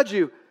going to judge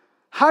you.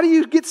 How do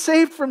you get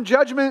saved from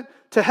judgment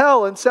to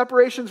hell and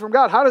separation from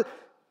God? How do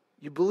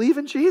you believe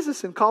in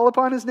Jesus and call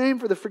upon his name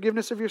for the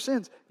forgiveness of your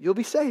sins? You'll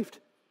be saved.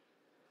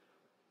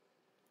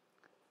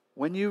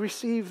 When you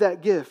receive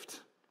that gift,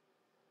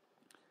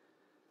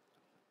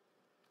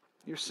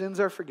 your sins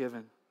are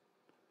forgiven.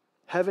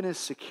 Heaven is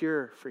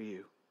secure for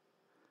you.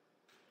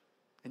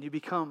 And you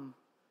become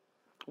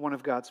one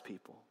of God's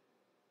people.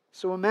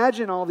 So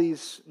imagine all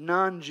these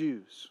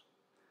non-Jews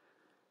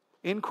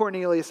in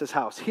Cornelius'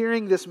 house,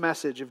 hearing this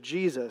message of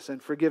Jesus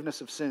and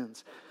forgiveness of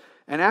sins.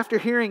 And after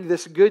hearing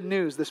this good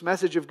news, this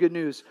message of good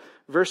news,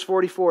 verse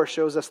 44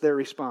 shows us their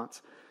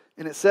response.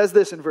 And it says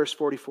this in verse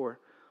 44.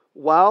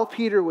 While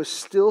Peter was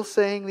still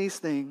saying these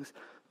things,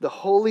 the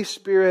Holy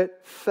Spirit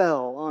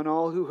fell on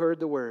all who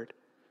heard the word.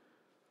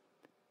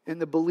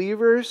 And the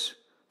believers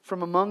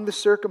from among the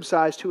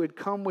circumcised who had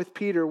come with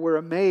Peter were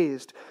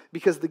amazed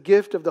because the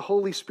gift of the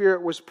Holy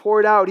Spirit was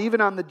poured out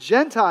even on the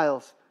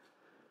Gentiles.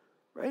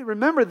 Right?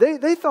 Remember,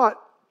 they thought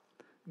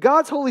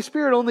God's Holy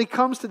Spirit only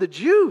comes to the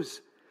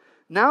Jews.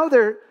 Now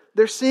they're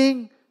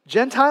seeing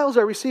Gentiles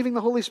are receiving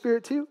the Holy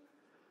Spirit too.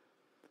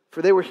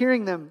 For they were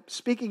hearing them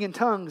speaking in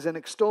tongues and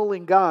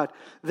extolling God.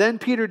 Then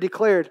Peter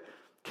declared,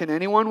 can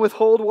anyone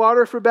withhold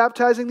water for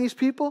baptizing these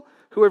people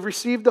who have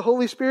received the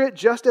Holy Spirit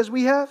just as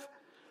we have?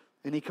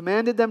 And he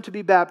commanded them to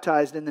be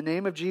baptized in the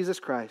name of Jesus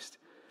Christ.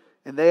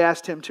 And they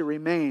asked him to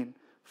remain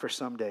for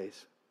some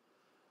days.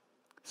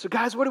 So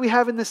guys, what do we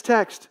have in this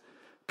text?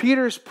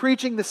 Peter's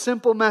preaching the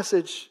simple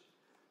message.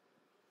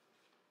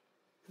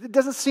 It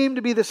doesn't seem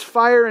to be this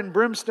fire and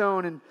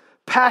brimstone and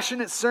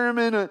passionate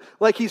sermon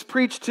like he's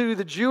preached to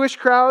the Jewish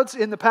crowds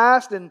in the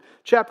past in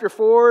chapter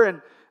 4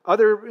 and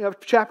other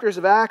chapters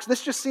of Acts.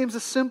 This just seems a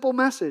simple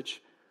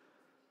message.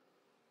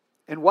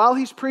 And while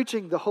he's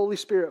preaching, the Holy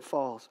Spirit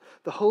falls.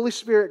 The Holy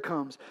Spirit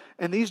comes.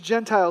 And these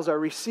Gentiles are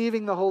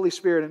receiving the Holy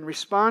Spirit and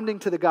responding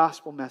to the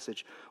gospel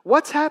message.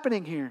 What's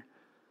happening here?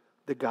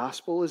 The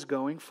gospel is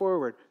going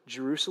forward.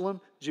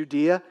 Jerusalem,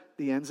 Judea,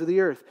 the ends of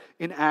the earth.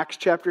 In Acts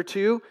chapter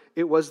 2,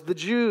 it was the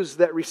Jews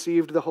that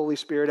received the Holy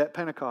Spirit at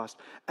Pentecost.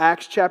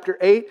 Acts chapter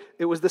 8,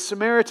 it was the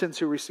Samaritans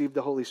who received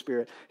the Holy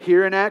Spirit.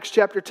 Here in Acts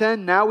chapter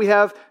 10, now we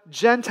have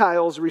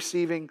Gentiles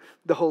receiving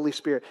the Holy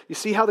Spirit. You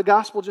see how the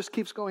gospel just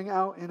keeps going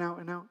out and out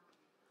and out?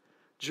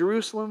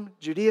 Jerusalem,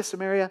 Judea,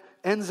 Samaria,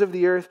 ends of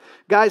the earth.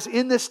 Guys,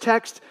 in this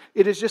text,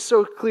 it is just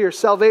so clear.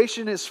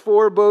 Salvation is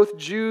for both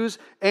Jews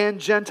and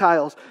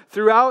Gentiles.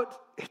 Throughout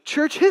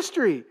church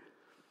history,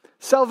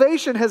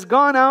 salvation has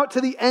gone out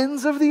to the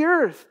ends of the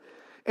earth.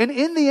 And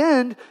in the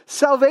end,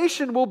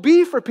 salvation will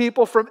be for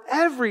people from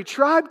every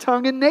tribe,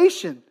 tongue, and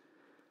nation.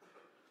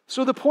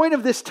 So the point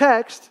of this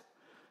text,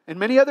 and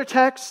many other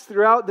texts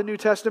throughout the New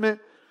Testament,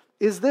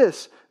 is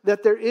this,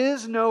 that there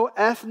is no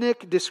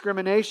ethnic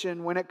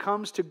discrimination when it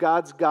comes to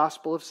God's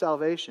gospel of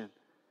salvation.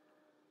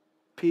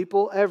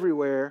 People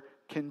everywhere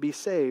can be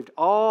saved.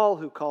 All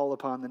who call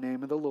upon the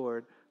name of the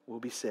Lord will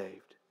be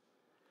saved.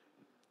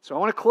 So I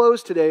want to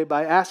close today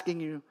by asking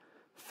you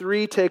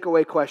 3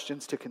 takeaway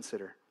questions to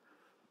consider.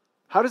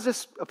 How does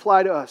this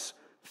apply to us?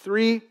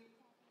 3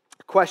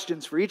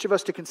 questions for each of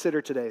us to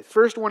consider today. The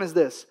first one is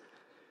this: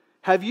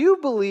 have you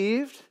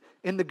believed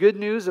in the good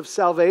news of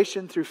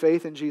salvation through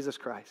faith in Jesus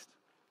Christ?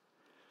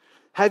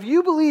 Have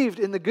you believed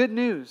in the good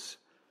news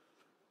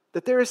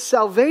that there is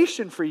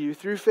salvation for you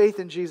through faith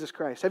in Jesus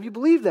Christ? Have you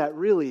believed that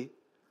really?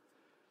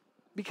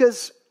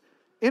 Because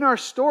in our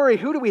story,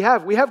 who do we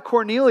have? We have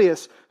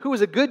Cornelius, who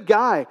was a good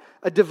guy,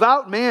 a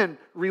devout man,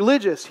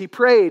 religious. He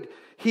prayed.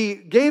 He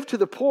gave to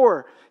the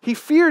poor. He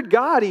feared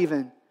God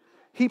even.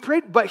 He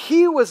prayed, but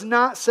he was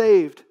not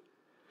saved.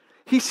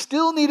 He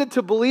still needed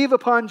to believe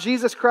upon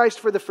Jesus Christ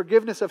for the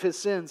forgiveness of his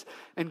sins.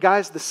 And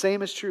guys, the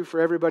same is true for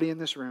everybody in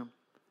this room.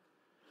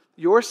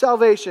 Your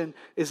salvation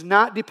is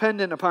not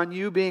dependent upon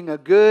you being a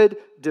good,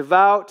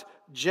 devout,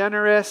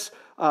 generous,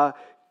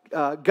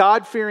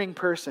 God-fearing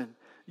person.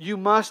 You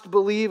must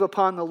believe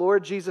upon the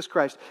Lord Jesus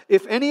Christ.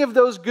 If any of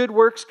those good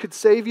works could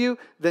save you,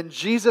 then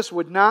Jesus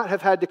would not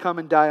have had to come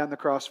and die on the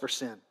cross for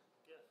sin.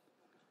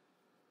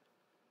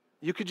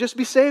 You could just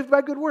be saved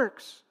by good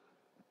works.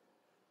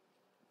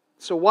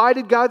 So why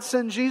did God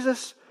send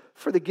Jesus?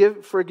 For the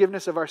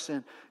forgiveness of our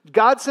sin.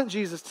 God sent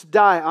Jesus to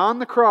die on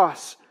the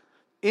cross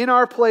in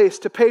our place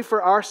to pay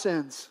for our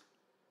sins.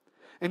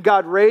 And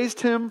God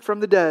raised him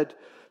from the dead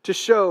to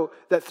show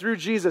that through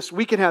Jesus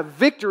we can have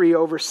victory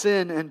over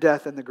sin and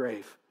death and the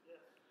grave.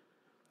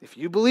 If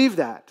you believe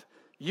that,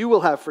 you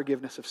will have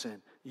forgiveness of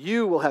sin.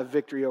 You will have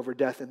victory over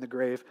death and the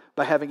grave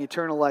by having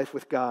eternal life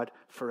with God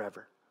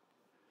forever.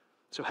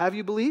 So have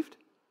you believed?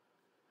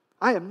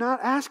 I am not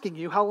asking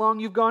you how long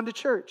you've gone to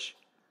church.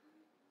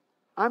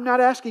 I'm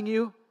not asking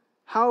you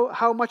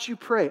how much you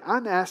pray.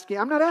 I'm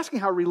not asking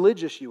how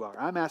religious you are.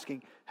 I'm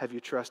asking, have you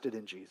trusted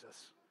in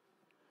Jesus?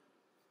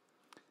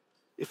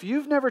 If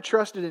you've never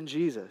trusted in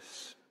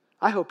Jesus,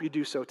 I hope you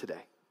do so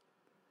today.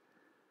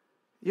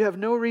 You have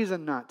no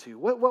reason not to.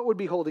 What would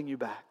be holding you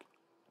back?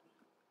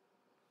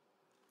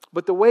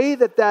 But the way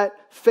that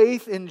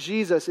faith in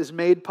Jesus is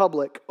made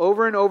public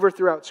over and over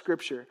throughout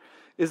Scripture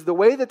is the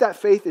way that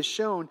faith is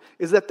shown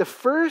is that the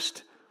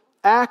first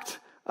act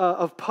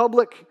of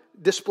public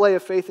display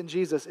of faith in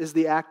Jesus is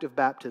the act of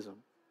baptism.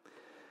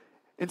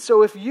 And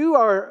so if you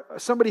are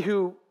somebody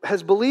who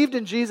has believed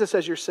in Jesus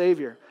as your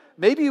Savior,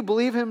 maybe you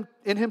believe in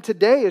Him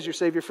today as your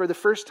Savior for the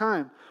first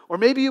time, or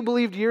maybe you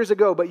believed years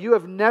ago, but you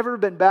have never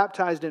been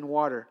baptized in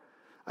water.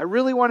 I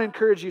really want to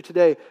encourage you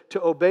today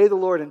to obey the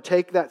Lord and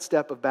take that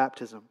step of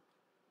baptism.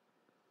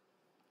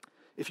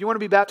 If you want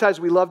to be baptized,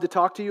 we love to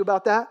talk to you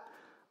about that.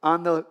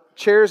 On the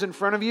chairs in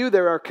front of you,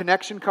 there are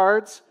connection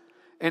cards.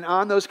 And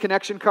on those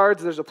connection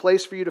cards, there's a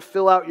place for you to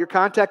fill out your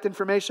contact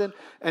information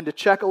and to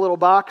check a little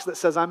box that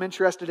says, I'm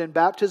interested in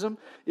baptism.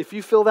 If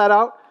you fill that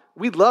out,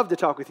 we'd love to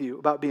talk with you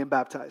about being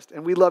baptized.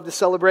 And we'd love to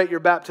celebrate your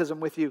baptism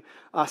with you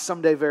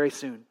someday very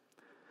soon.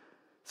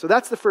 So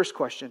that's the first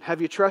question.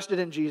 Have you trusted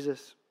in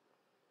Jesus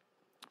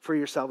for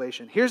your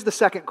salvation? Here's the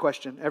second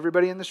question,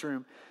 everybody in this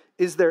room.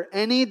 Is there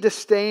any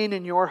disdain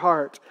in your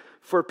heart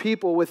for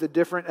people with a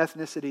different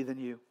ethnicity than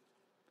you?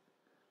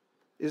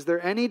 Is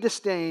there any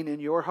disdain in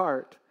your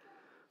heart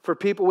for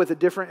people with a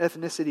different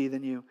ethnicity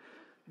than you?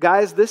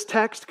 Guys, this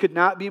text could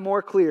not be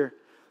more clear.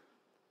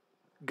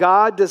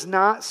 God does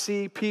not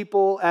see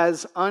people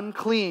as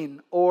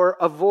unclean or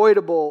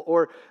avoidable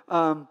or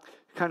kind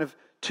of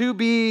to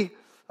be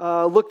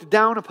looked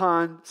down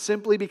upon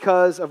simply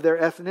because of their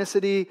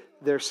ethnicity,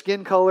 their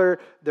skin color,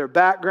 their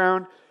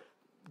background.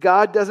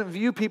 God doesn't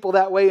view people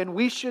that way, and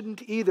we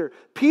shouldn't either.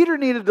 Peter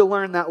needed to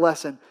learn that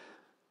lesson.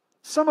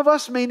 Some of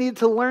us may need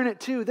to learn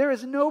it too. There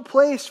is no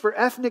place for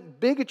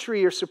ethnic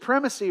bigotry or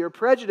supremacy or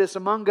prejudice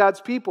among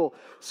God's people.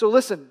 So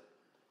listen,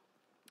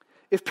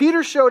 if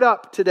Peter showed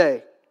up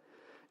today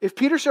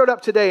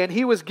and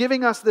he was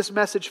giving us this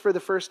message for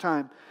the first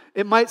time,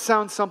 it might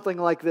sound something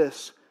like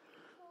this.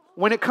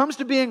 When it comes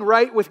to being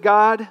right with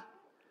God,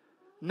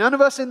 none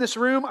of us in this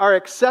room are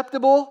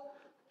acceptable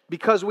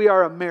because we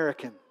are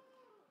American.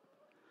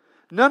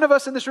 None of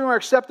us in this room are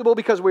acceptable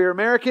because we are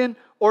American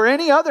or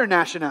any other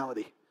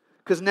nationality.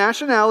 Because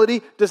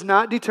nationality does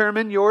not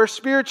determine your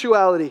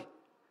spirituality.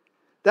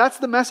 That's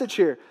the message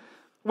here.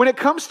 When it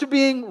comes to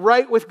being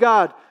right with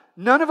God,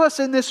 none of us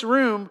in this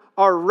room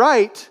are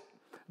right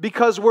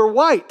because we're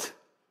white,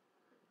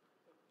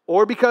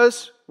 or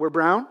because we're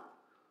brown,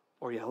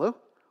 or yellow,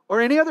 or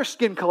any other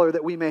skin color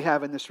that we may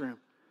have in this room.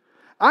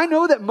 I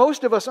know that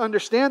most of us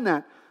understand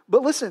that,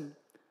 but listen,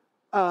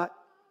 I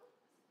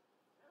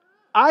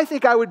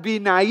think I would be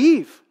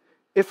naive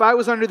if I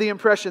was under the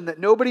impression that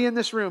nobody in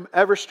this room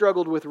ever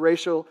struggled with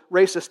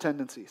racist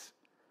tendencies.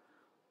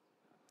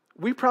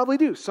 We probably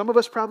do. Some of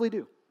us probably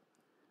do.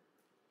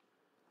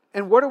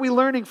 And what are we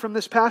learning from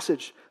this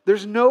passage?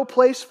 There's no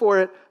place for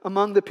it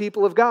among the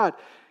people of God.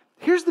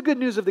 Here's the good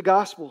news of the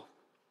gospel.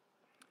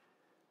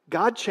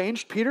 God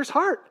changed Peter's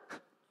heart.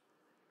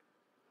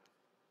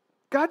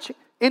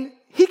 And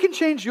He can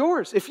change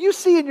yours. If you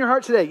see in your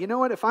heart today, you know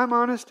what, if I'm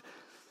honest,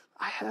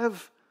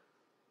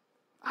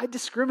 I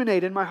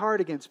discriminate in my heart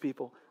against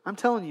people. I'm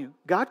telling you,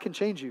 God can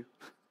change you.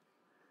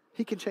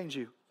 He can change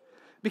you.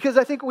 Because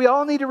I think we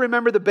all need to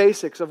remember the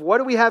basics of what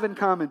do we have in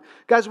common.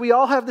 Guys, we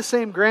all have the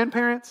same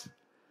grandparents.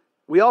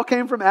 We all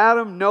came from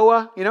Adam,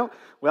 Noah,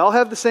 We all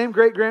have the same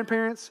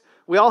great-grandparents.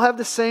 We all have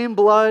the same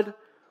blood.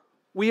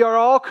 We are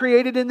all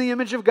created in the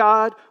image of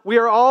God. We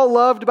are all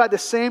loved by the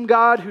same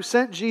God who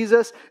sent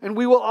Jesus. And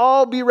we will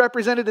all be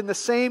represented in the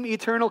same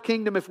eternal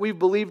kingdom if we've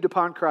believed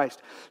upon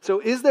Christ.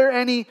 So is there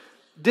any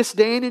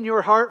disdain in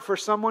your heart for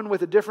someone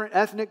with a different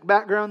ethnic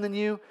background than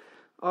you?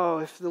 Oh,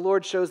 if the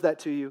Lord shows that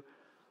to you,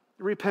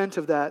 repent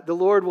of that. The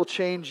Lord will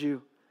change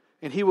you.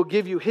 And He will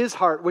give you His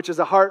heart, which is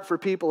a heart for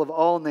people of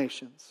all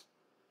nations.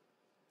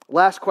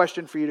 Last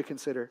question for you to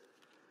consider.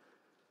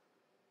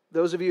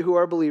 Those of you who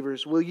are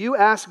believers, will you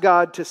ask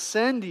God to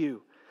send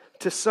you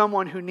to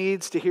someone who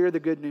needs to hear the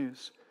good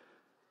news?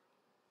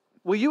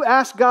 Will you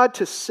ask God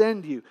to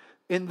send you?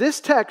 In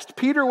this text,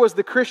 Peter was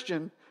the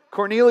Christian.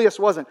 Cornelius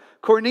wasn't.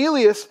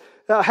 Cornelius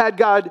had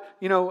God,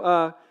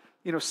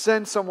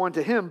 send someone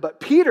to him. But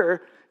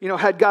Peter,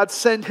 had God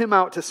send him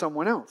out to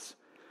someone else.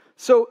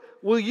 So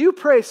will you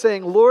pray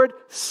saying, Lord,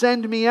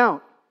 send me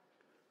out?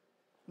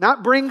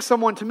 Not bring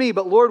someone to me,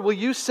 but Lord, will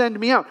you send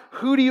me out?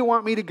 Who do you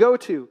want me to go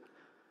to?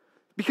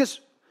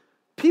 Because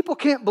people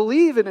can't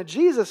believe in a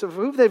Jesus of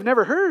whom they've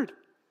never heard.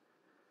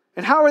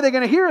 And how are they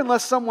going to hear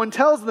unless someone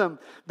tells them?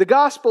 The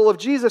gospel of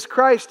Jesus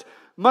Christ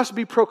must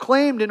be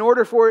proclaimed in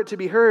order for it to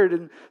be heard.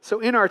 And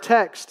so in our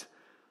text,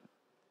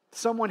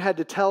 someone had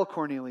to tell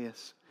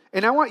Cornelius.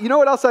 And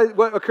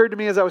what occurred to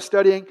me as I was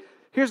studying?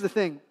 Here's the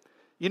thing.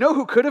 You know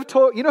who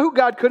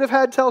God could have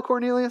had tell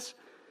Cornelius?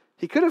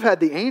 He could have had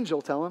the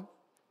angel tell him.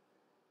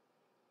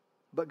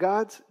 But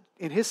God,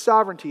 in His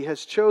sovereignty,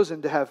 has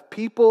chosen to have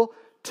people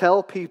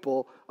tell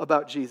people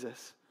about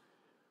Jesus.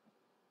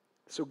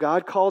 So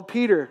God called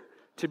Peter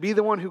to be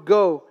the one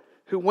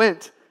who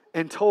went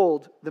and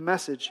told the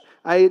message.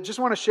 I just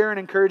want to share an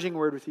encouraging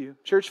word with you.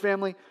 Church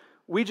family,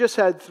 we just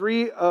had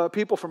 3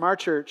 people from our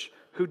church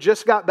who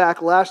just got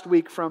back last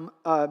week from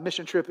a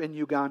mission trip in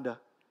Uganda.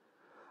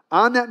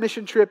 On that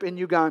mission trip in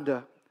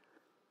Uganda,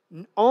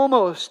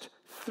 almost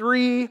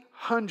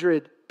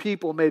 300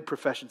 people made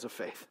professions of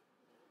faith.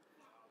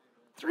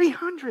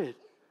 300.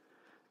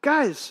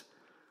 Guys,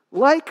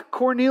 like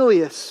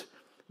Cornelius,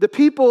 the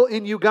people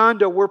in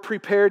Uganda were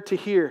prepared to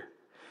hear.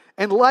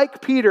 And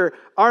like Peter,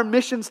 our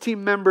missions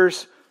team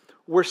members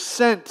were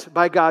sent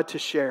by God to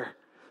share.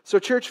 So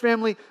church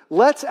family,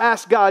 let's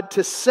ask God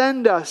to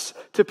send us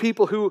to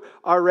people who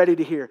are ready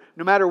to hear.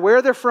 No matter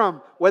where they're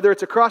from, whether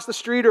it's across the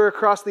street or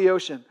across the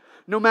ocean.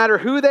 No matter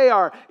who they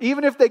are,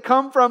 even if they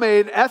come from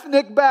an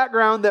ethnic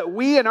background that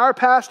we in our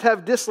past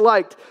have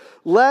disliked,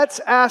 let's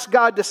ask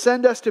God to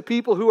send us to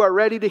people who are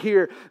ready to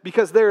hear,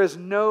 because there is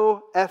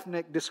no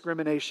ethnic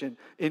discrimination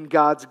in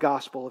God's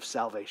gospel of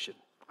salvation.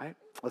 Right?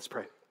 Let's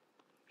pray.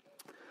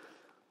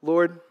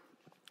 Lord,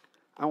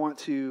 I want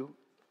to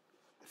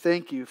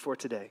thank you for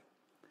today.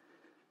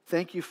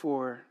 Thank you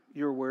for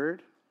your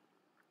word.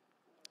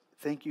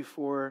 Thank you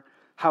for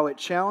how it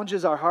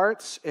challenges our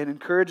hearts and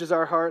encourages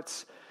our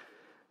hearts.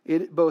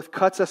 It both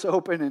cuts us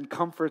open and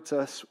comforts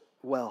us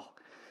well.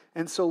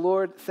 And so,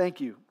 Lord,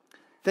 thank you.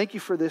 Thank you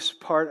for this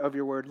part of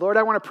your word. Lord,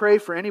 I want to pray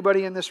for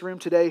anybody in this room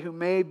today who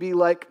may be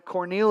like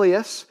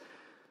Cornelius,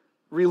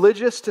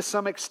 religious to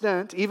some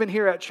extent, even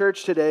here at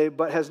church today,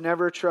 but has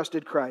never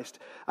trusted Christ.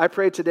 I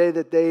pray today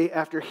that they,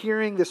 after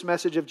hearing this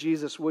message of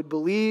Jesus, would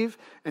believe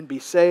and be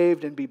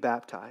saved and be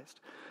baptized.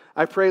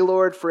 I pray,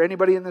 Lord, for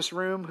anybody in this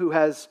room who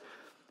has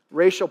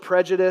racial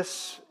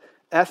prejudice,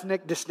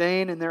 ethnic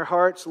disdain in their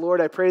hearts,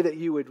 Lord, I pray that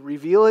you would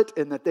reveal it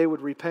and that they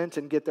would repent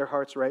and get their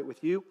hearts right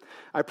with you.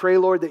 I pray,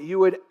 Lord, that you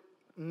would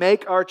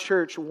make our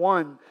church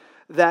one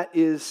that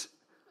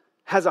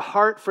has a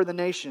heart for the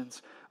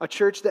nations, a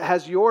church that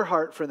has your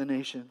heart for the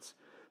nations,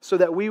 so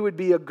that we would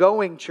be a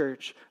going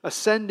church, a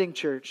sending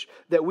church,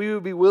 that we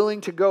would be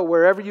willing to go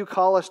wherever you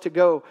call us to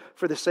go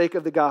for the sake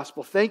of the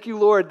gospel. Thank you,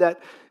 Lord,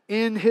 that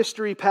in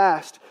history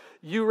past,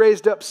 you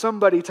raised up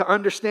somebody to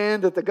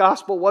understand that the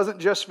gospel wasn't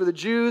just for the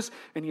Jews,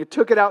 and you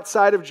took it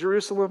outside of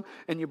Jerusalem,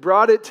 and you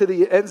brought it to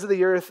the ends of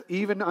the earth,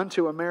 even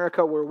unto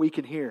America where we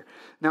can hear.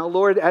 Now,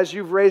 Lord, as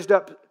you've raised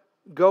up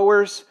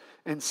goers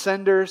and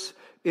senders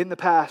in the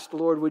past,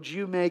 Lord, would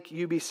you make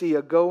UBC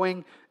a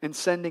going and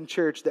sending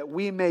church, that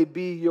we may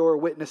be your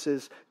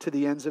witnesses to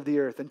the ends of the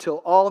earth until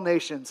all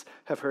nations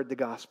have heard the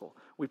gospel.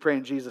 We pray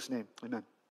in Jesus' name. Amen.